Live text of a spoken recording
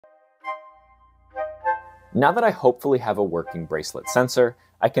Now that I hopefully have a working bracelet sensor,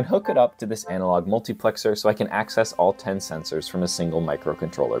 I can hook it up to this analog multiplexer so I can access all 10 sensors from a single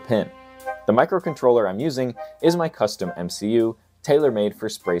microcontroller pin. The microcontroller I'm using is my custom MCU, tailor-made for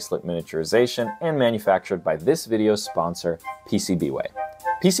bracelet miniaturization and manufactured by this video's sponsor, PCBWay.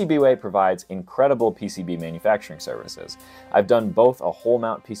 PCBWay provides incredible PCB manufacturing services. I've done both a whole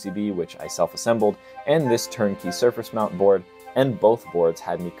mount PCB, which I self-assembled, and this turnkey surface mount board, and both boards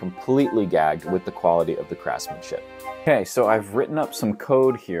had me completely gagged with the quality of the craftsmanship. Okay, so I've written up some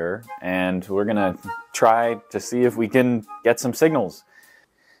code here, and we're gonna try to see if we can get some signals.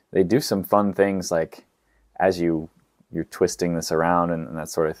 They do some fun things like as you're twisting this around and that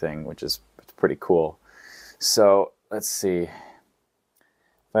sort of thing, which is pretty cool. So let's see.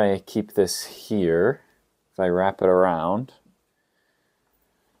 If I keep this here, if I wrap it around,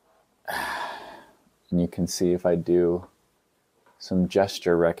 and you can see if I do some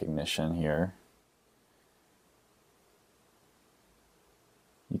gesture recognition here,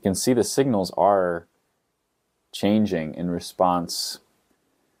 you can see the signals are changing in response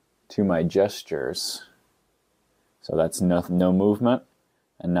to my gestures. So that's no movement,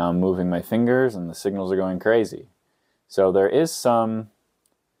 and now I'm moving my fingers and the signals are going crazy. So there is some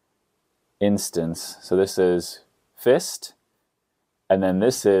instance. So this is fist, and then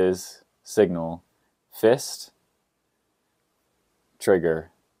this is signal, fist, trigger,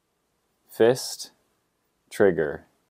 fist, trigger.